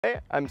Hey,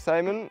 I'm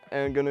Simon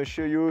and I'm gonna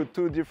show you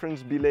two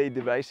different belay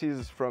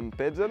devices from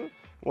Petzl.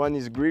 One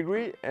is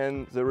GriGri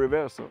and the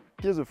Reverso.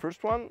 Here's the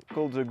first one,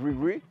 called the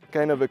GriGri,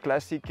 kind of a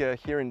classic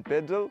here in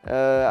Petzl.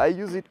 I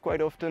use it quite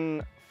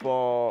often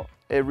for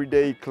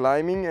everyday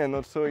climbing and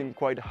also in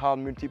quite hard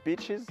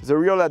multi-pitches. The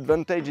real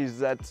advantage is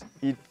that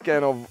it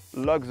kind of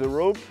locks the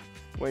rope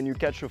when you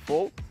catch a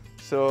fall.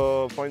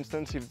 So, for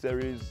instance, if there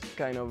is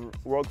kind of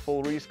rock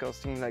fall risk or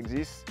things like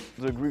this,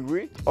 the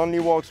GriGri only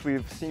works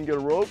with single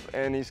rope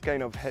and is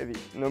kind of heavy.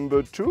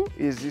 Number two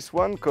is this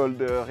one called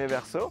the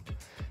Reverso.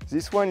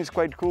 This one is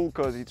quite cool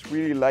because it's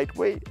really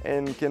lightweight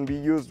and can be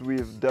used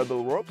with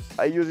double ropes.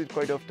 I use it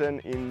quite often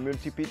in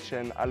multi-pitch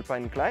and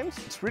alpine climbs.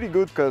 It's really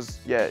good because,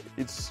 yeah,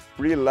 it's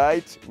really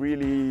light,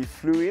 really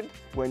fluid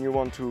when you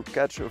want to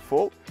catch a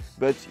fall,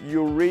 but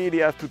you really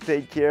have to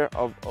take care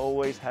of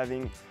always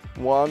having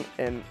one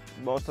and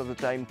most of the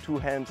time two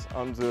hands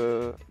on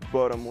the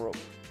bottom rope.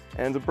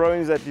 And the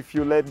problem is that if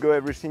you let go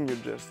everything, you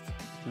just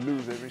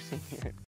lose everything.